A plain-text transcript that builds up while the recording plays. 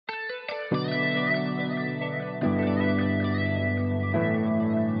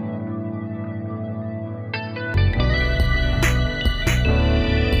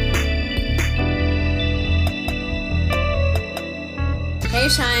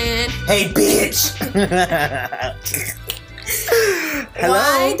Cheyenne. Hey, bitch! Hello?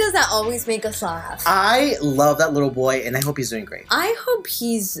 Why does that always make us laugh? I love that little boy, and I hope he's doing great. I hope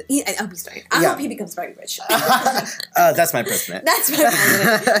he's fine. I hope he becomes very rich. That's my president. That's my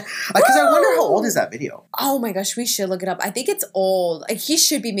president. Because I wonder how old is that video? Oh my gosh, we should look it up. I think it's old. Like, he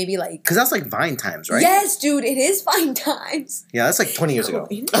should be maybe like... Because that's like Vine times, right? Yes, dude, it is Vine times. Yeah, that's like 20 years ago.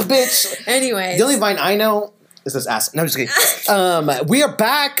 Bitch. Anyways. The only Vine I know is this ass. No, I'm just kidding. We are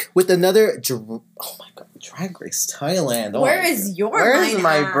back with another... Oh my God. Drag Race Thailand. Oh, Where is your Where is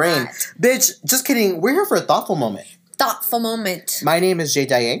my at? brain? Bitch, just kidding. We're here for a thoughtful moment. Thoughtful moment. My name is Jay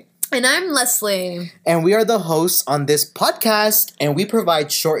Daye. And I'm Leslie. And we are the hosts on this podcast. And we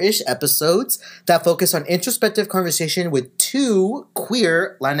provide short-ish episodes that focus on introspective conversation with two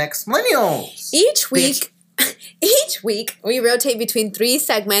queer Latinx millennials. Each week, we rotate between three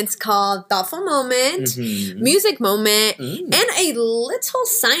segments called Thoughtful Moment, Music Moment, and a little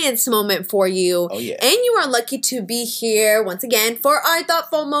science moment for you. Oh, yeah. And you are lucky to be here once again for our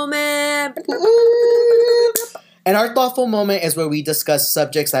Thoughtful Moment. And our thoughtful moment is where we discuss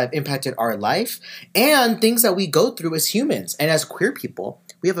subjects that have impacted our life and things that we go through as humans. And as queer people,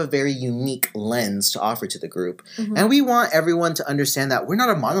 we have a very unique lens to offer to the group. And we want everyone to understand that we're not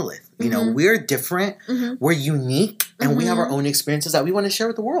a monolith. You know, we're different, we're unique, and we have our own experiences that we want to share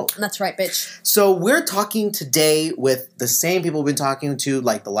with the world. That's right, bitch. So we're talking today with the same people we've been talking to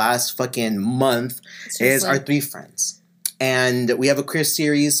like the last fucking month. Seriously. Is our three friends. And we have a queer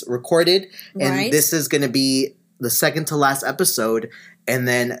series recorded, and this is going to be the second to last episode, and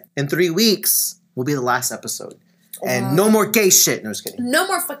then in 3 weeks will be the last episode. And no more gay shit. No, just kidding. No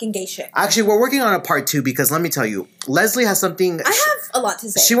more fucking gay shit. Actually, we're working on a part 2 because let me tell you, Leslie has something. I have a lot to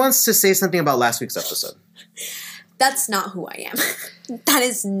say. She wants to say something about last week's episode. That's not who I am.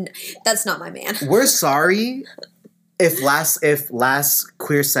 That's not my man. We're sorry if last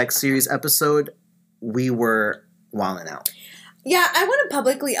queer sex series episode we were wilding out. Yeah, I want to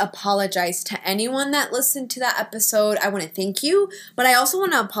publicly apologize to anyone that listened to that episode. I want to thank you, but I also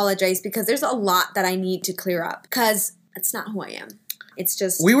want to apologize because there's a lot that I need to clear up because that's not who I am. It's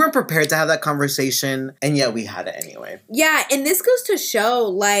just... We weren't prepared to have that conversation, and yet we had it anyway. Yeah, and this goes to show,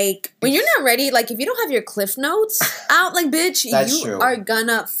 like, when you're not ready, like, if you don't have your cliff notes out, like, bitch, you are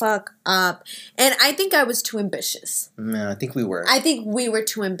gonna fuck up. And I think I was too ambitious. No, I think we were. I think we were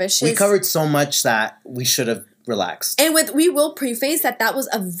too ambitious. We covered so much that we should have relaxed. And we will preface that was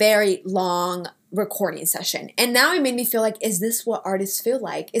a very long recording session. And now it made me feel like, is this what artists feel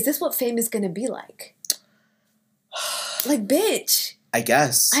like? Is this what fame is going to be like? Like, bitch. I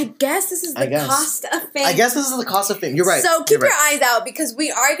guess this is the cost of fame. I guess this is the cost of fame. You're right. So keep your eyes out because we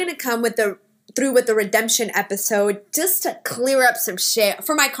are going to come through with the redemption episode just to clear up some shit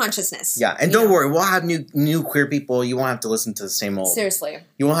for my consciousness. Yeah, and don't worry, we'll have new queer people. You won't have to listen to the same old. Seriously.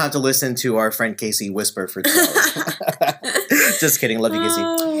 You won't have to listen to our friend Casey whisper for 2 hours. Just kidding. Love you, Casey.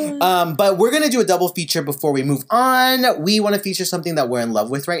 But we're going to do a double feature before we move on. We want to feature something that we're in love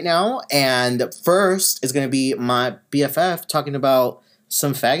with right now. And first is going to be my BFF talking about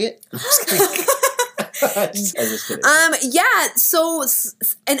some faggot. I'm just kidding. Yeah, so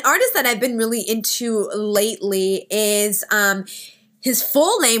an artist that I've been really into lately is his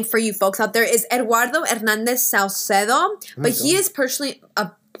full name for you folks out there is Eduardo Hernandez Saucedo, but he is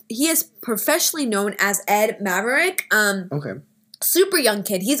professionally known as Ed Maverick. Okay. Super young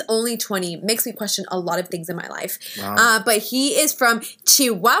kid. He's only 20. Makes me question a lot of things in my life. Wow. But he is from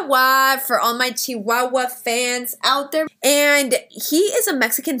Chihuahua, for all my Chihuahua fans out there. And he is a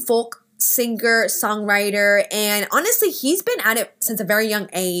Mexican folk singer, songwriter, and honestly, he's been at it since a very young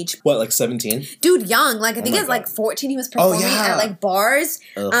age. What, like 17? Dude, young. Like, I think he was like 14. He was performing at like bars.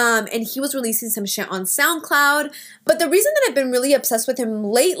 And he was releasing some shit on SoundCloud. But the reason that I've been really obsessed with him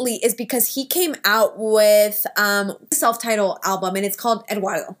lately is because he came out with a self-titled album, and it's called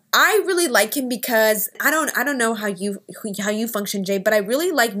Eduardo. I really like him because I don't know how you function, Jay, but I really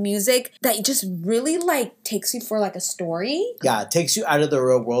like music that just really like takes you for like a story. Yeah, it takes you out of the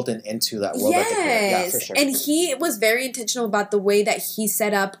real world and into that world. Yes, yeah, for sure. And he was very intentional about the way that he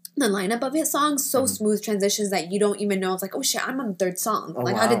set up the lineup of his songs. So smooth transitions that you don't even know. It's like, oh shit, I'm on the third song.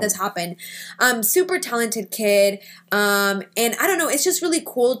 Like, how did this happen? Super talented kid. And I don't know, it's just really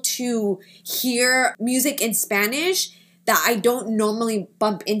cool to hear music in Spanish that I don't normally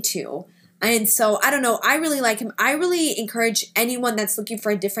bump into. And so, I don't know, I really like him. I really encourage anyone that's looking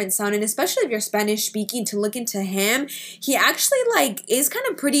for a different sound, and especially if you're Spanish speaking, to look into him. He actually, like, is kind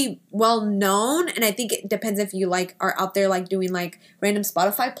of pretty well known, and I think it depends if you, like, are out there, like, doing, like, random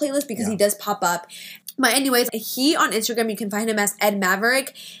Spotify playlists, because he does pop up. But anyways, he on Instagram, you can find him as Ed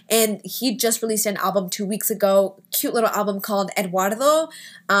Maverick, and he just released an album 2 weeks ago, cute little album called Eduardo,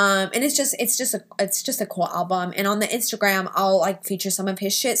 and it's just a cool album. And on the Instagram, I'll like feature some of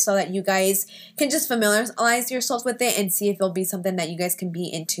his shit so that you guys can just familiarize yourselves with it and see if it'll be something that you guys can be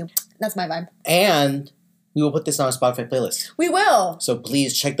into. That's my vibe. And we will put this on a Spotify playlist. We will. So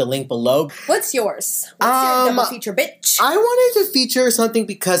please check the link below. What's yours? What's your double feature, bitch? I wanted to feature something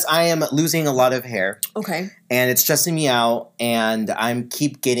because I am losing a lot of hair. Okay. And it's stressing me out, and I'm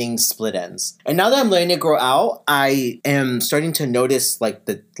keep getting split ends. And now that I'm letting it grow out, I am starting to notice like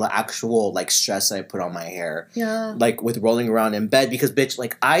the actual like stress I put on my hair. Yeah. Like with rolling around in bed, because bitch,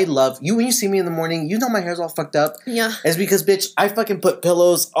 like I love you when you see me in the morning, you know my hair's all fucked up. Yeah. It's because bitch, I fucking put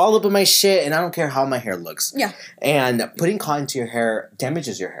pillows all over my shit, and I don't care how my hair looks. Yeah. And putting cotton to your hair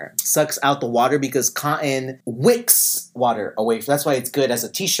damages your hair. Sucks out the water because cotton wicks water away. That's why it's good as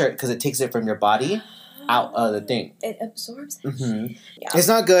a t-shirt, because it takes it from your body out of the thing. It absorbs it. Mm-hmm. Yeah. It's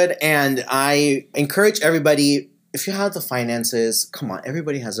not good, and I encourage everybody, if you have the finances, come on,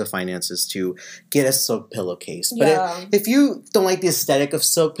 everybody has the finances to get a silk pillowcase. But if you don't like the aesthetic of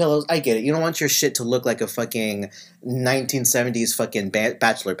silk pillows, I get it. You don't want your shit to look like a fucking 1970s fucking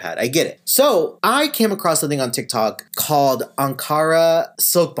bachelor pad. I get it. So I came across something on TikTok called Ankara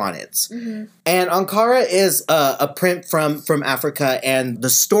silk bonnets. Mm-hmm. And Ankara is a print from Africa, and the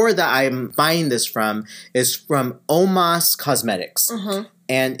store that I'm buying this from is from Omas Cosmetics. Mm-hmm.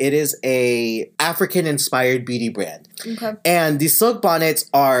 And it is a African-inspired beauty brand. Okay. And these silk bonnets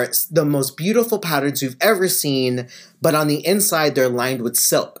are the most beautiful patterns you've ever seen, but on the inside, they're lined with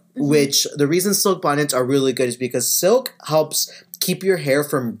silk, which the reason silk bonnets are really good is because silk helps keep your hair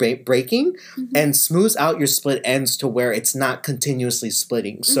from breaking and smooths out your split ends to where it's not continuously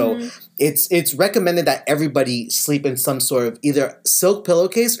splitting. So it's recommended that everybody sleep in some sort of either silk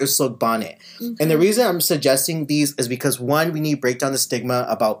pillowcase or silk bonnet. Okay. And the reason I'm suggesting these is because, one, we need to break down the stigma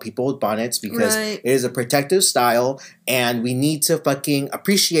about people with bonnets, because it is a protective style, and we need to fucking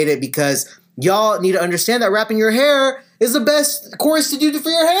appreciate it, because y'all need to understand that wrapping your hair is the best course to do for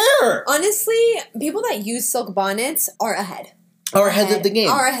your hair. Honestly, people that use silk bonnets are ahead. Or ahead of the game.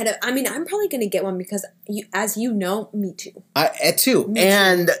 Or ahead of. I mean, I'm probably going to get one because, as you know, me too. Too.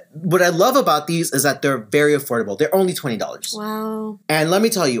 And what I love about these is that they're very affordable. They're only $20. Wow. And let me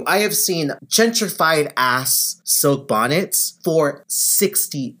tell you, I have seen gentrified ass silk bonnets for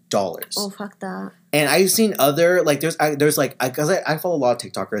 $60. Oh, fuck that. And I've seen other, like, there's like, because I follow a lot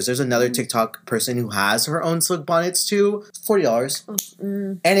of TikTokers. There's another TikTok person who has her own silk bonnets too.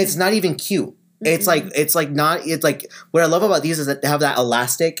 $40. And it's not even cute. It's like what I love about these is that they have that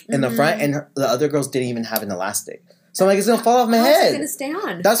elastic in the front, and the other girls didn't even have an elastic. So I'm like, it's gonna fall off my head. It's gonna stay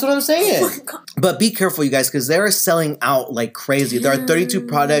on. That's what I'm saying. Oh my God. But be careful, you guys, because they're selling out like crazy. There are 32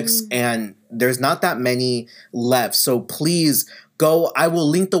 products, and there's not that many left. So please go. I will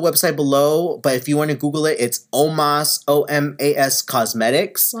link the website below, but if you want to Google it, it's Omas, O-M-A-S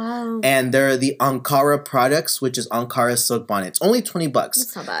Cosmetics. Wow. And they're the Ankara products, which is Ankara silk bonnets. Only $20.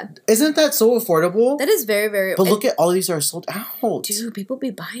 That's not bad. Isn't that so affordable? That is very, very. But look at all these are sold out. Dude, people be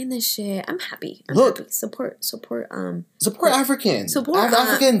buying this shit. I'm happy. Happy. Support Africans. Support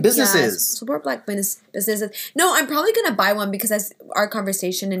African businesses. Yes, support Black businesses. No, I'm probably gonna buy one because as our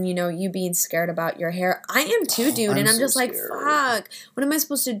conversation and you being scared about your hair, I am too, dude. And I'm just scared. Like, fuck. What am I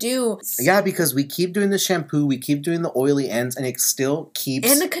supposed to do? Yeah, because we keep doing the shampoo, we keep doing the oily ends, and it still keeps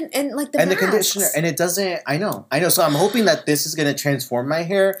the conditioner, and it doesn't. I know. So I'm hoping that this is going to transform my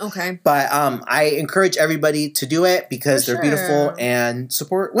hair. Okay, but I encourage everybody to do it because they're beautiful and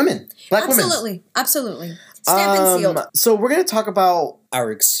support women, Black women. Absolutely. Stamp and sealed. So we're going to talk about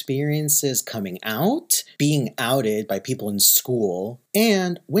our experiences coming out, being outed by people in school,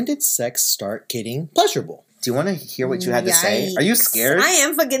 and when did sex start getting pleasurable? Do you want to hear what you had to say? Are you scared? I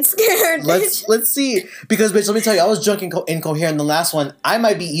am fucking scared, bitch. Let's see. Because, bitch, let me tell you, I was drunk and incoherent in the last one. I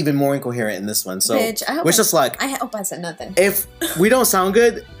might be even more incoherent in this one. So, bitch, wish us luck. I hope I said nothing. If we don't sound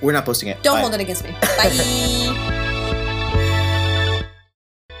good, we're not posting it. Don't hold it against me. Bye.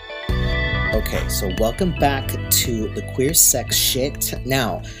 Okay, so welcome back to the Queer Sex Shit.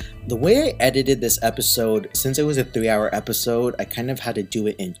 Now, the way I edited this episode, since it was a 3-hour episode, I kind of had to do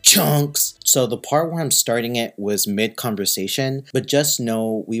it in chunks. So the part where I'm starting it was mid-conversation, but just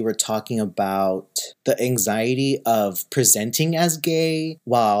know we were talking about the anxiety of presenting as gay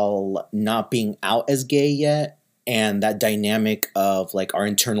while not being out as gay yet. And that dynamic of like our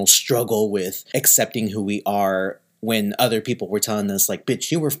internal struggle with accepting who we are when other people were telling us like,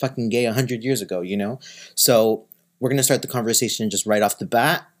 bitch, you were fucking gay 100 years ago, you know? So We're going to start the conversation just right off the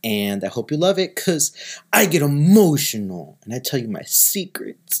bat, and I hope you love it because I get emotional and I tell you my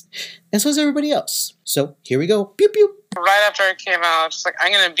secrets, and so does everybody else. So here we go. Pew pew. Right after I came out, I was just like,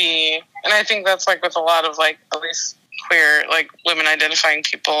 I'm going to be, and I think that's like with a lot of like, at least queer, like women identifying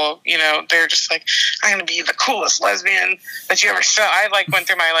people, you know, they're just like, I'm going to be the coolest lesbian that you ever saw. I like went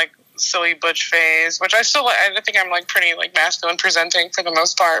through my like silly butch phase, which I think I'm like pretty like masculine presenting for the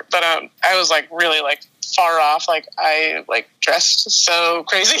most part, but I was like really like far off. Like I like dressed so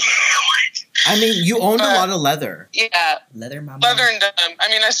crazy. I mean, you owned a lot of leather. Yeah. Leather mama. Leather and denim. I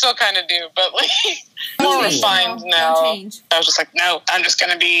mean, I still kind of do, but like more refined now. I was just like, no, I'm just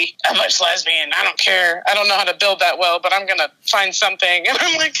going to be a butch lesbian. I don't care. I don't know how to build that well, but I'm going to find something. And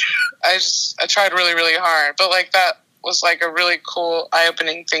I'm like, I tried really, really hard. But like that was like a really cool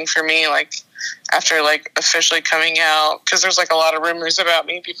eye-opening thing for me, like after like officially coming out, because there's like a lot of rumors about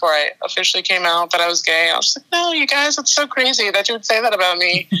me before I officially came out that I was gay. I was like, no, you guys, it's so crazy that you would say that about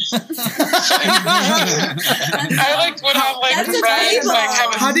me. I like would have like friends like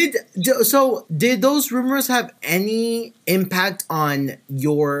did those rumors have any impact on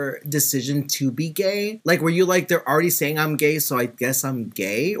your decision to be gay? Like, were you like, they're already saying I'm gay, so I guess I'm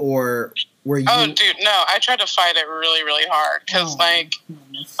gay? Or were you... Oh, dude, no. I tried to fight it really, really hard. Because, like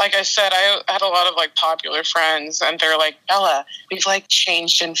I said, I had a lot of, like, popular friends. And they're like, Bella, we've, like,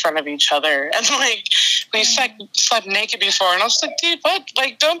 changed in front of each other. And, like, we slept naked before. And I was like, dude, what?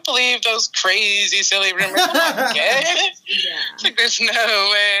 Like, don't believe those crazy, silly rumors. I'm not gay. It's like, there's no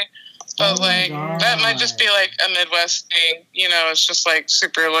way. But, that might just be, like, a Midwest thing. You know, it's just, like,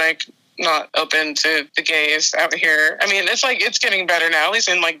 super, like... not open to the gays out here. I mean, it's like, it's getting better now, at least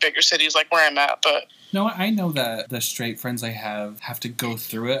in like bigger cities like where I'm at, but... No, I know that the straight friends I have to go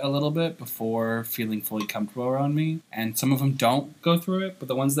through it a little bit before feeling fully comfortable around me, and some of them don't go through it, but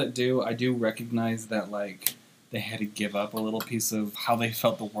the ones that do, I do recognize that, like, they had to give up a little piece of how they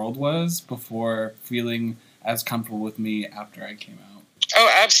felt the world was before feeling as comfortable with me after I came out. Oh,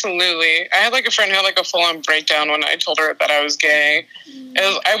 absolutely. I had, like, a friend who had, like, a full-on breakdown when I told her that I was gay.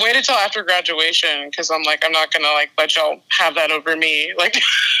 I waited till after graduation, because I'm like, I'm not going to, like, let y'all have that over me. Like,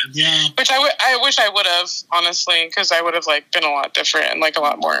 yeah. Which I wish I would have, honestly, because I would have, like, been a lot different and, like, a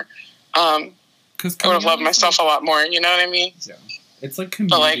lot more, I would have loved myself a lot more, you know what I mean? Yeah. It's like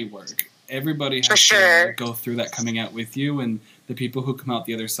community work. Everybody has to go through that coming out with you, and the people who come out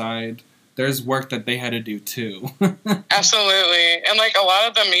the other side... there's work that they had to do too. Absolutely. And like a lot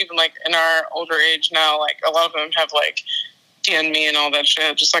of them, even like in our older age now, like a lot of them have like DM'd me and all that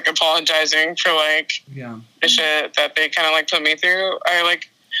shit, just like apologizing for like the shit that they kind of like put me through.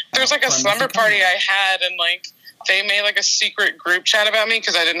 There's like a slumber party I had, and like they made like a secret group chat about me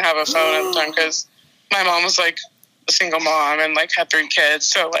because I didn't have a phone at the time, because my mom was like a single mom and like had 3 kids,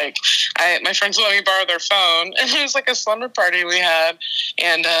 so like my friends would let me borrow their phone, and it was like a slumber party we had,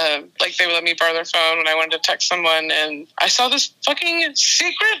 and like they would let me borrow their phone when I wanted to text someone, and I saw this fucking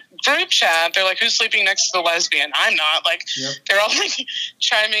secret group chat. They're like, who's sleeping next to the lesbian? I'm not. Like they're all like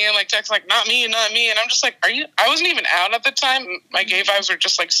chiming in like text like, not me, and I'm just like, I wasn't even out at the time. My gay vibes were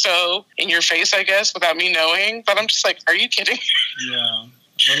just like so in your face, I guess, without me knowing, but I'm just like, are you kidding?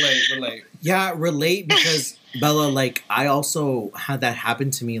 Relate. Yeah, relate, because Bella, like, I also had that happen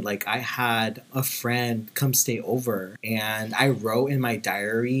to me. Like, I had a friend come stay over, and I wrote in my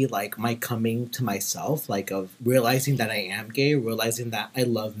diary, like, my coming to myself, like, of realizing that I am gay, realizing that I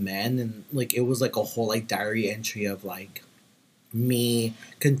love men, and, like, it was, like, a whole, like, diary entry of, like, me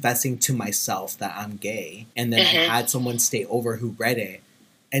confessing to myself that I'm gay. And then I had someone stay over who read it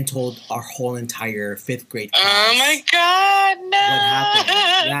and told our whole entire 5th grade class. Oh my God, no!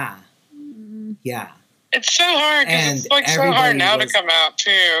 What happened. Yeah. It's so hard, because it's like so hard now to come out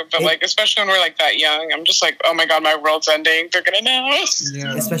too. But like, especially when we're like that young, I'm just like, oh my God, my world's ending. They're gonna know.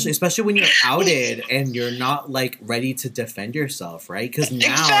 Yeah. Especially when you're outed and you're not like ready to defend yourself, right? Because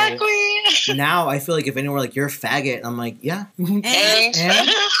now I feel like if anyone were like, you're a faggot, I'm like, yeah. And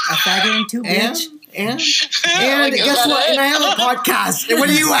a faggot and 2, bitch. And guess what? And I have a podcast. And what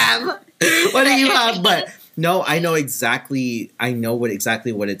do you have? But no, I know exactly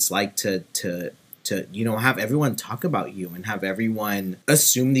what it's like to have everyone talk about you and have everyone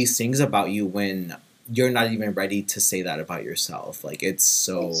assume these things about you when you're not even ready to say that about yourself. Like, it's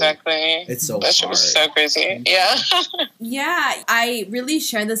so... Exactly. It's so that shit was so crazy. Yeah. Yeah, I really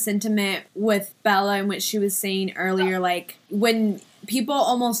share the sentiment with Bella and what she was saying earlier. Like, when people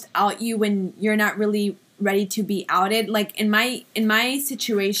almost out you when you're not really ready to be outed. Like, in my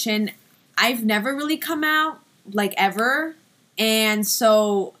situation, I've never really come out, like, ever. And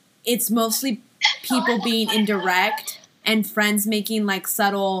so it's mostly people being indirect and friends making, like,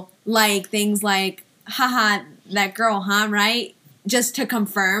 subtle, like, things like, haha, that girl, huh? Right? Just to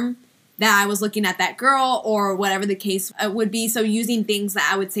confirm that I was looking at that girl or whatever the case would be. So using things that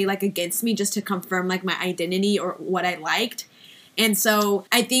I would say like against me just to confirm like my identity or what I liked. And so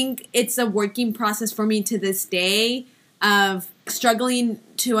I think it's a working process for me to this day of struggling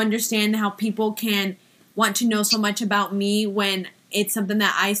to understand how people can want to know so much about me when it's something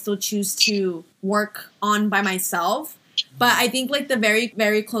that I still choose to work on by myself. But I think like the very,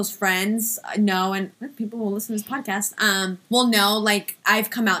 very close friends know, and people who will listen to this podcast will know, like I've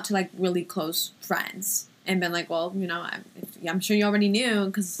come out to like really close friends and been like, well, you know, I'm sure you already knew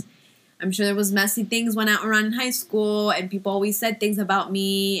because I'm sure there was messy things went out around in high school and people always said things about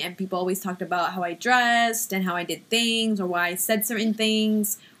me and people always talked about how I dressed and how I did things or why I said certain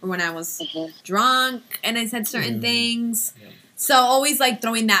things or when I was drunk and I said certain things. Yeah. So always like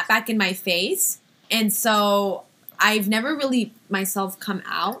throwing that back in my face. And so I've never really myself come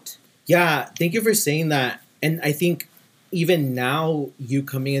out. Yeah, thank you for saying that. And I think even now, you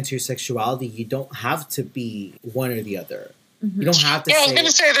coming into your sexuality, you don't have to be one or the other. You don't have to. Yeah, I was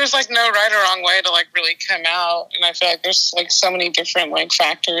gonna say there's like no right or wrong way to like really come out, and I feel like there's like so many different like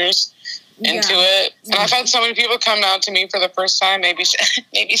factors into it. And I've had so many people come out to me for the first time. Maybe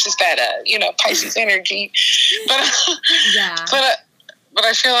it's just that Pisces energy, but but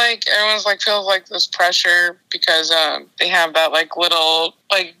I feel like everyone's like feels like this pressure because they have that like little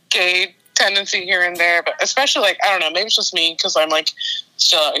like gay tendency here and there, but especially like I don't know, maybe it's just me because I'm like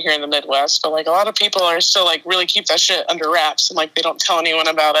still out here in the Midwest, but like a lot of people are still like really keep that shit under wraps and like they don't tell anyone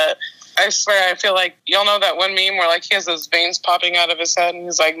about it. I swear, I feel like y'all know that one meme where like he has those veins popping out of his head and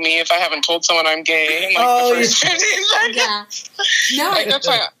he's like me if I haven't told someone I'm gay in like the first 15 seconds. Yeah. No, like, that's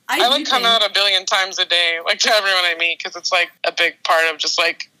why I like come out a billion times a day like to everyone I meet because it's like a big part of just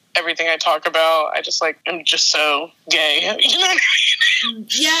like everything I talk about. I just like I'm just so gay. You know what I mean?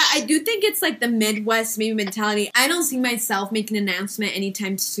 Yeah, I do think it's like the Midwest maybe mentality. I don't see myself making an announcement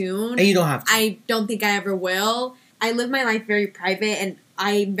anytime soon. And you don't have to. I don't think I ever will. I live my life very private and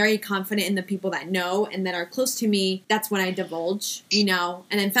I'm very confident in the people that know and that are close to me. That's when I divulge, and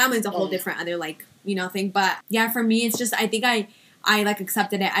then family is a whole different other like, thing. But yeah, for me, it's just, I think I like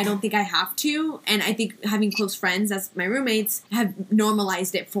accepted it. I don't think I have to. And I think having close friends as my roommates have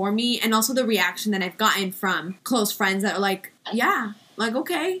normalized it for me. And also the reaction that I've gotten from close friends that are like, yeah, like,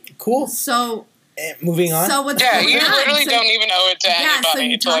 okay. Cool. So moving on. So what's you going on? literally don't even owe it to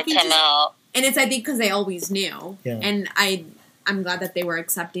anybody to like come out. And it's, I think, because they always knew. Yeah. And I'm glad that they were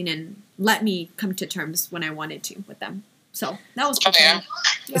accepting and let me come to terms when I wanted to with them. So that was cool.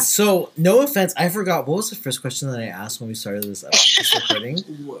 Yeah. So, no offense, I forgot. What was the first question that I asked when we started this recording?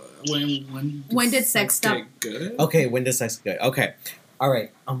 When did sex stop? Get good? Okay, when did sex get good? Okay. All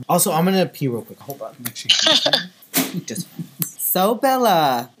right. Also, I'm going to pee real quick. Hold on. Just... So,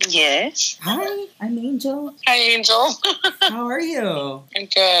 Bella. Yes. Hi, I'm Angel. Hi, Angel. How are you? I'm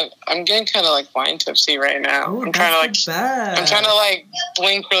good. I'm getting kind of like wine tipsy right now. Oh, I'm trying to like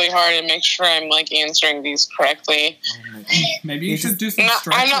blink really hard and make sure I'm like answering these correctly. Oh my God. Maybe you should do some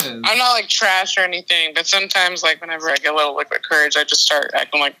stretches. I'm not like trash or anything, but sometimes like whenever I get a little liquid courage, I just start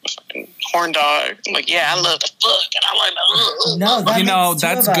acting like a fucking horn dog. I'm like, yeah, I love the fuck and I like the No,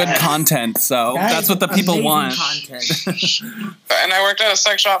 that's good content. So that's what the people want. Content. And I worked at a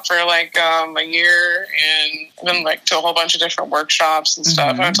sex shop for like a year and been like to a whole bunch of different workshops and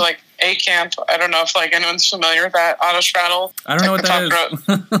stuff. I went to like A camp. I don't know if like anyone's familiar with that. Auto Straddle. I don't know what that is.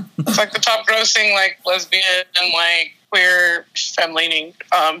 It's like the top grossing like lesbian and like queer femme-leaning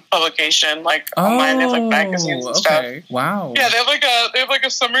publication like online. They have like magazines and stuff. Wow. Yeah, they have like a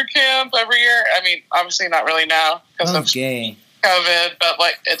summer camp every year. I mean, obviously not really now because of gay COVID, but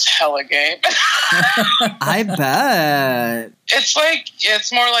like it's hella gay. I bet.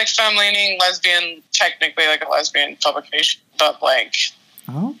 It's more like femme-leaning lesbian, technically like a lesbian publication, but like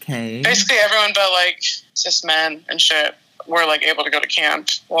basically everyone but like cis men and shit were like able to go to camp.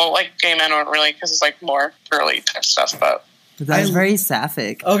 Well, like gay men weren't really because it's like more girly type stuff, but that's very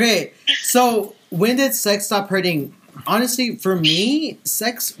sapphic. Okay, so when did sex stop hurting? Honestly, for me,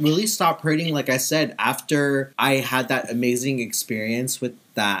 sex really stopped hurting, like I said, after I had that amazing experience with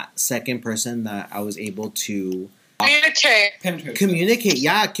that second person that I was able to communicate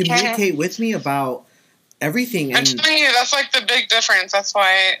with me about everything. I'm telling you, that's like the big difference. That's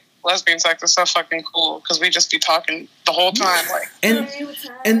why lesbian sex is so fucking cool, because we just be talking the whole time, like. And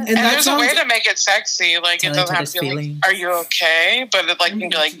there's a way to make it sexy, like it doesn't have to be like, "Are you okay?" But it like can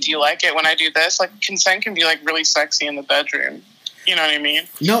be like, "Do you like it when I do this?" Like consent can be like really sexy in the bedroom. You know what I mean?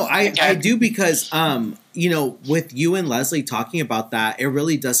 No, I do, because with you and Leslie talking about that, it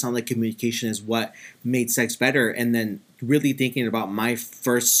really does sound like communication is what made sex better. And then really thinking about my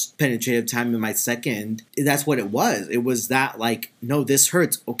first penetrative time and my second, that's what it was. It was that, like, no, this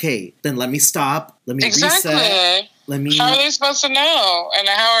hurts. Okay, then let me stop. Let me reset. How are they supposed to know? And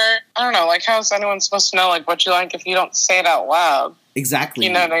I don't know, like, how is anyone supposed to know, like, what you like if you don't say it out loud? Exactly.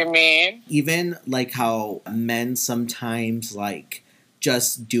 You know what I mean? Even, like, how men sometimes, like,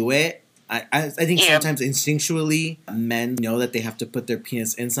 just do it. I think sometimes instinctually men know that they have to put their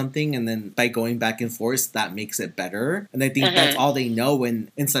penis in something, and then by going back and forth, that makes it better. And I think that's all they know. When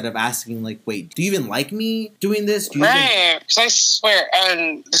instead of asking, like, "Wait, do you even like me doing this?" Right? Because I swear,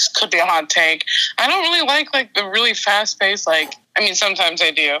 and this could be a hot take, I don't really like the really fast paced, like. I mean, sometimes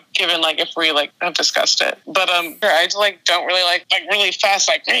I do, given, like, if we, like, have discussed it. But, I just, like, don't really like really fast,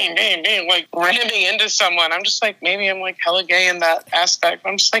 like, bang, bang, bang, like, ramming into someone. I'm just, like, maybe I'm, like, hella gay in that aspect.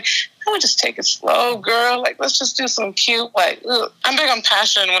 I'm just, like, I would just take it slow, girl. Like, let's just do some cute, like, I'm big on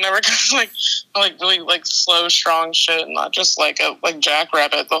passion whenever it comes, like, really, like, slow, strong shit, not just, like, a, like,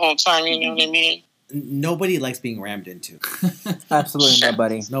 jackrabbit the whole time, you know what I mean? Nobody likes being rammed into. Absolutely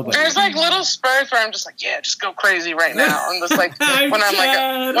nobody. There's like little spurts where I'm just like, yeah, just go crazy right now. And just like when I'm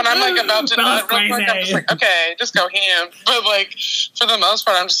like about to nut real quick, I'm just like, okay, just go ham. But like for the most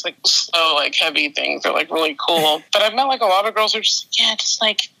part, I'm just like slow, like heavy things are like really cool. But I've met like a lot of girls who are just like, yeah, just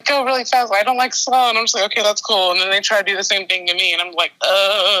like go really fast. I don't like slow, and I'm just like, okay, that's cool. And then they try to do the same thing to me, and I'm like,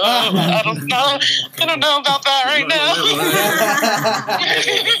 I don't know about that right now.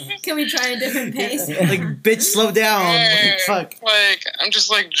 Can we try a different pace? Like, bitch, slow down. Yeah. Like, fuck. Like, I'm just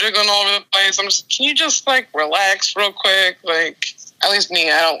like jiggling all over the place. I'm just, can you just like relax real quick? Like, at least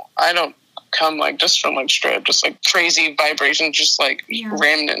me, I don't come like just from like strip, just like crazy vibrations, just like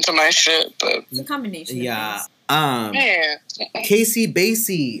rammed into my shit. But it's a combination. Yeah. Yeah. Casey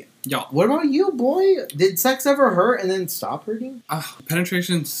Basie. Yo. What about you, boy? Did sex ever hurt and then stop hurting?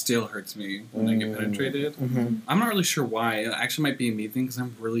 Penetration still hurts me when I get penetrated. Mm-hmm. I'm not really sure why. It actually might be a me thing because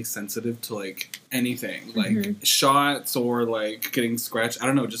I'm really sensitive to like anything, like shots or like getting scratched. I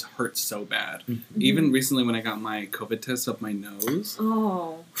don't know, it just hurts so bad. Mm-hmm. Even recently when I got my COVID test up my nose.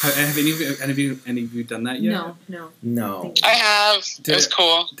 Oh. Have any of you done that yet? No. I have. It was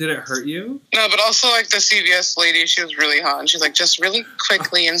cool. Did it hurt you? No, but also like the CVS lady, she was really hot, and she's like, just really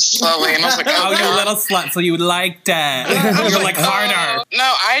quickly and slowly, and I was like, oh, you little slut, so you liked it. You're like harder.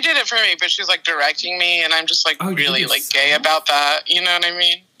 No, I did it for me, but she was like directing me, and I'm just like really like gay about that. You know what I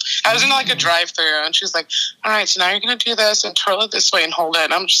mean? I was in like a drive-thru, and she's like, all right, so now you're going to do this and twirl it this way and hold it.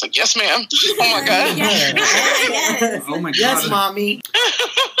 And I'm just like, yes, ma'am. Oh, my God. Yes. Oh, my God. Yes, mommy.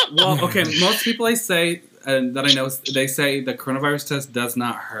 Well, okay, most people I say, and that I know, they say the coronavirus test does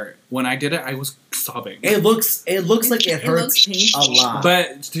not hurt. When I did it, I was sobbing. It looks like it hurts a lot.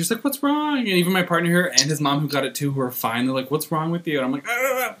 But she's like, what's wrong? And even my partner here and his mom who got it too, who are fine, they're like, what's wrong with you? And I'm like,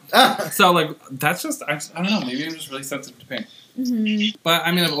 So, like, that's just, I don't know, maybe I'm just really sensitive to pain. Mm-hmm. But,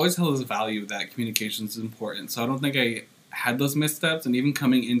 I mean, I've always held this value that communication is important. So I don't think I had those missteps. And even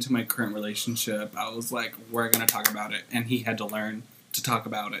coming into my current relationship, I was like, we're going to talk about it. And he had to learn to talk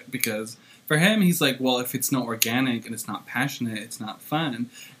about it because for him, he's like, well, if it's not organic and it's not passionate, it's not fun.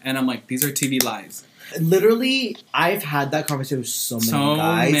 And I'm like, these are TV lies. Literally, I've had that conversation with so many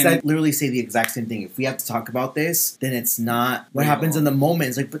guys that literally say the exact same thing. If we have to talk about this, then it's not what happens in the moment.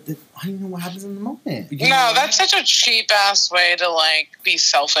 It's like, but I don't know what happens in the moment. No, that's such a cheap-ass way to, like, be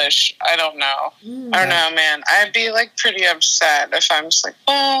selfish. I don't know. I don't know, man. I'd be, like, pretty upset if I'm just like,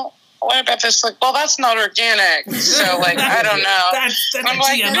 well, what about this? Like, well, that's not organic. So, like, I don't know. That's I'm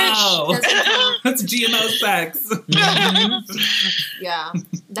like, GMO. That's GMO sex. Yeah,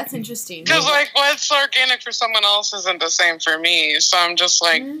 that's interesting. Because, like, what's organic for someone else isn't the same for me. So I'm just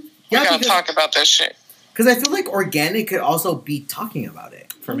like, we gotta talk about this shit. Because I feel like organic could also be talking about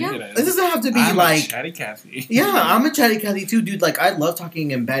it. For me, it is. It doesn't have to be I'm like a chatty Cathy. Yeah, I'm a chatty Cathy too, dude. Like, I love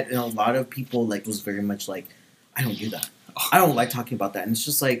talking in bed, and a lot of people like was very much like, I don't do that. I don't like talking about that, and it's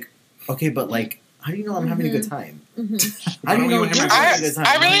just like, okay, but like, how do you know I'm having a good time? How do you know I'm having a good time?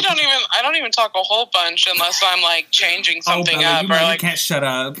 I don't even talk a whole bunch unless I'm like changing something up. You or like, can't shut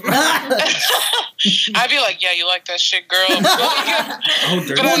up. I'd be like, yeah, you like that shit, girl.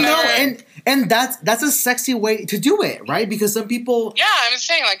 And that's a sexy way to do it, right? Because some people... Yeah, I'm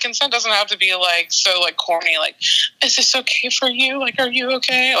saying, like, consent doesn't have to be, like, so, like, corny. Like, is this okay for you? Like, are you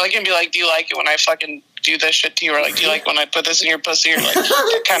okay? Like, and be like, do you like it when I fucking do this shit to you? Or, like, do you like when I put this in your pussy? Or, like,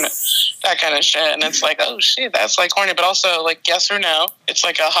 that kind of shit. And it's like, oh, shit, that's, like, corny. But also, like, yes or no. It's,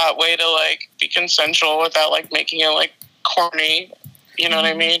 like, a hot way to, like, be consensual without, like, making it, like, corny. You know what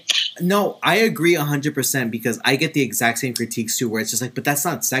I mean? No, I agree 100% because I get the exact same critiques too where it's just like, but that's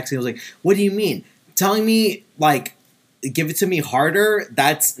not sexy. I was like, what do you mean? Telling me, like, give it to me harder,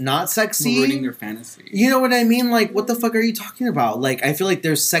 that's not sexy. Ruining their fantasy. You know what I mean? Like, what the fuck are you talking about? Like, I feel like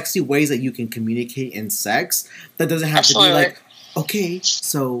there's sexy ways that you can communicate in sex that doesn't have to be like, okay,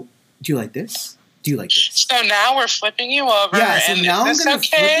 so do you like this? Do you like this? So now we're flipping you over. Yeah, so and now I'm is gonna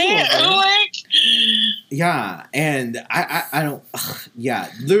this okay? flip you over. Like, Yeah, and I don't.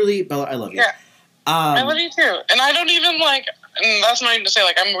 Yeah, literally, Bella, I love you. Yeah. I love you too. And I don't even like, and that's not even to say,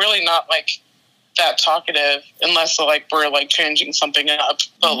 like, I'm really not like that talkative unless like we're like changing something up.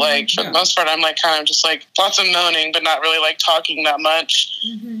 But like for the most part, I'm like kind of just like lots of moaning, but not really like talking that much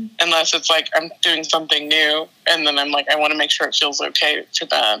unless it's like I'm doing something new. And then I'm like, I want to make sure it feels okay for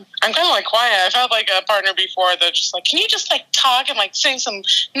them. I'm kind of like quiet. I've had like a partner before that just like, can you just like talk and like say some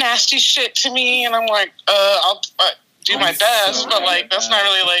nasty shit to me? And I'm like, I'll do my best, but like that's not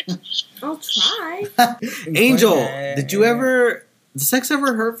really like. I'll try. Angel, did sex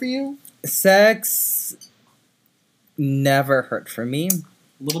ever hurt for you? Sex never hurt for me.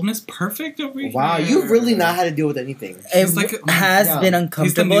 Little Miss Perfect over here. Wow, you've really not had to deal with anything. It has been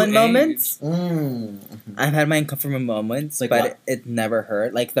uncomfortable in moments. Mm-hmm. I've had my uncomfortable moments, like but it never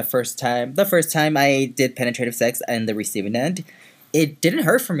hurt. Like the first time I did penetrative sex and the receiving end, it didn't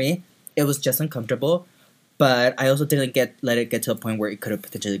hurt for me. It was just uncomfortable. But I also didn't let it get to a point where it could have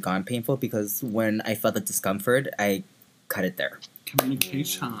potentially gone painful because when I felt the discomfort, I cut it there.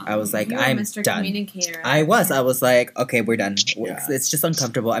 Communication. I was like, You're I'm Mr. done. Communicator. I was like, okay, we're done. Yeah. It's just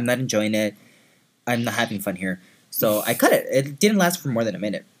uncomfortable. I'm not enjoying it. I'm not having fun here. So I cut it. It didn't last for more than a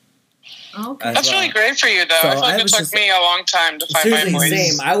minute. Okay. That's really great for you, though. So I feel like it took me a long time to find my voice.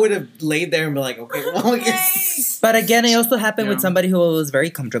 Same. I would have laid there and been like, okay, well, I guess. But again, it also happened with somebody who I was very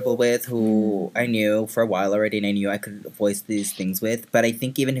comfortable with, who I knew for a while already, and I knew I could voice these things with. But I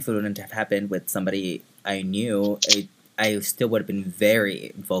think even if it wouldn't have happened with somebody I knew, I still would have been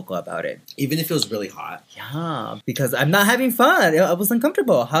very vocal about it. Even if it was really hot. Yeah, because I'm not having fun. I was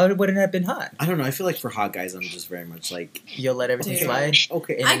uncomfortable. How would it have been hot? I don't know. I feel like for hot guys, I'm just very much like... You'll let everything slide?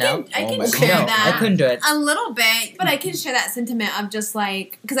 Okay. In and out? I can my share God. that. I couldn't do it. A little bit, but I can share that sentiment of just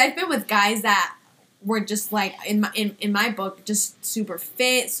like... Because I've been with guys that were just like, in my book, just super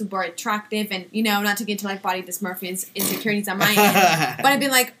fit, super attractive, and, you know, not to get into like body dysmorphia insecurities on my end. But I've been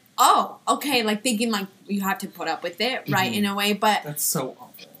like, oh, okay, like thinking like you have to put up with it, right, in a way, but... That's so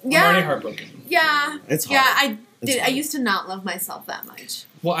awful. Yeah. I'm already heartbroken. Yeah. It's hard. Yeah, I used to not love myself that much.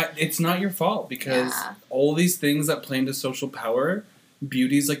 Well, it's not your fault because all these things that play into social power,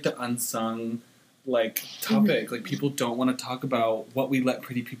 beauty's like the unsung like topic. Like people don't want to talk about what we let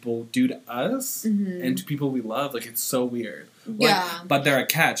pretty people do to us and to people we love. Like it's so weird. Like, but they're a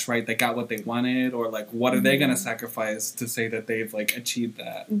catch, right? They got what they wanted, or like what are they gonna sacrifice to say that they've like achieved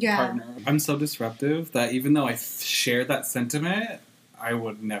that partner? I'm so disruptive that even though I share that sentiment, I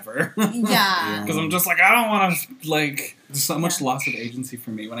would never. Yeah. Because I'm just like, I don't want to, like, there's so much loss of agency for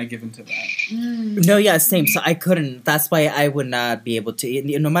me when I give into that. No, yeah, same. So I couldn't. That's why I would not be able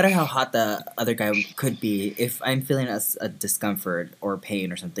to, no matter how hot the other guy could be, if I'm feeling a discomfort or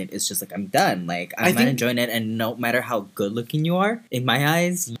pain or something, it's just like, I'm done. Like, I'm not enjoying it. And no matter how good looking you are, in my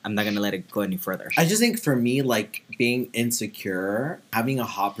eyes, I'm not going to let it go any further. I just think for me, like, being insecure, having a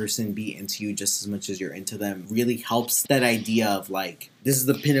hot person be into you just as much as you're into them really helps that idea of, like, this is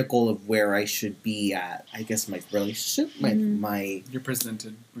the pinnacle of where I should be at, I guess, my relationship, my... Your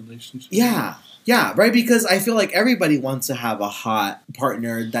presented relationship. Yeah, right? Because I feel like everybody wants to have a hot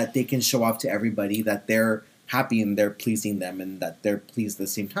partner that they can show off to everybody, that they're happy and they're pleasing them and that they're pleased at the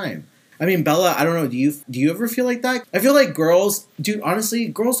same time. I mean, Bella, I don't know, do you ever feel like that? I feel like girls, dude, honestly,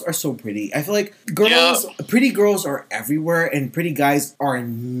 girls are so pretty. I feel like pretty girls are everywhere and pretty guys are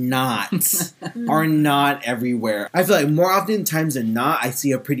not everywhere. I feel like more often times than not, I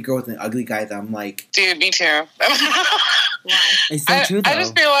see a pretty girl with an ugly guy that I'm like... Dude, me too. Why? It's so true, though. I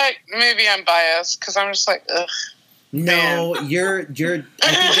just feel like maybe I'm biased because I'm just like, ugh. No, you're.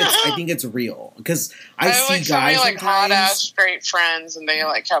 I think it's real because I see like guys so many, like hot ass straight friends, and they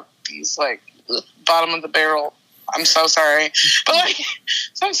like have these like bottom of the barrel. I'm so sorry, but like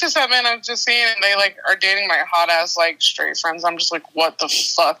some cis men I've just seen, and they like are dating my hot ass like straight friends. I'm just like, what the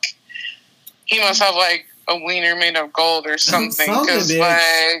fuck? He must have like a wiener made of gold or something. Because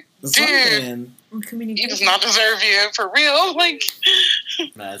like, dude. He does not deserve you for real. Like,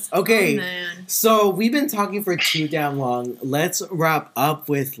 okay. So we've been talking for too damn long. Let's wrap up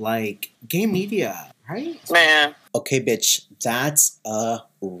with like gay media, right? Man. Okay, bitch. That's a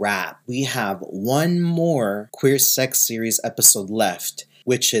wrap. We have one more Queer Sex Series episode left,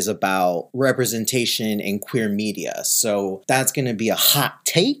 which is about representation in queer media. So that's going to be a hot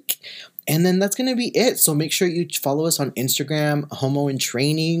take. And then that's going to be it. So make sure you follow us on Instagram, Homo in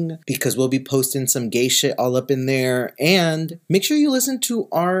Training, because we'll be posting some gay shit all up in there. And make sure you listen to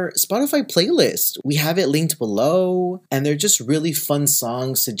our Spotify playlist. We have it linked below. And they're just really fun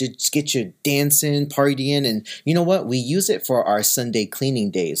songs to just get you dancing, partying. And you know what? We use it for our Sunday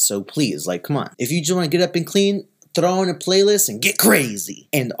cleaning days. So please, like, come on. If you just want to get up and clean, throw on a playlist and get crazy.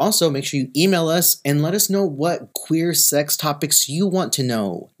 And also make sure you email us and let us know what queer sex topics you want to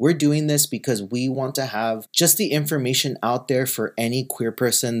know. We're doing this because we want to have just the information out there for any queer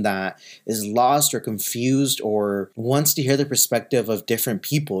person that is lost or confused or wants to hear the perspective of different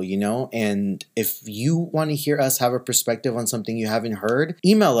people, you know? And if you want to hear us have a perspective on something you haven't heard,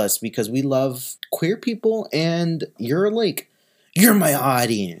 email us because we love queer people and you're my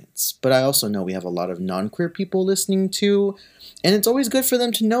audience. But I also know we have a lot of non-queer people listening too. And it's always good for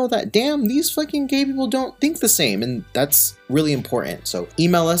them to know that, damn, these fucking gay people don't think the same. And that's really important. So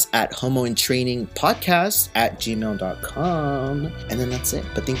email us at homointrainingpodcast@gmail.com. And then that's it.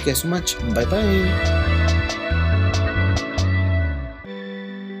 But thank you guys so much. Bye-bye.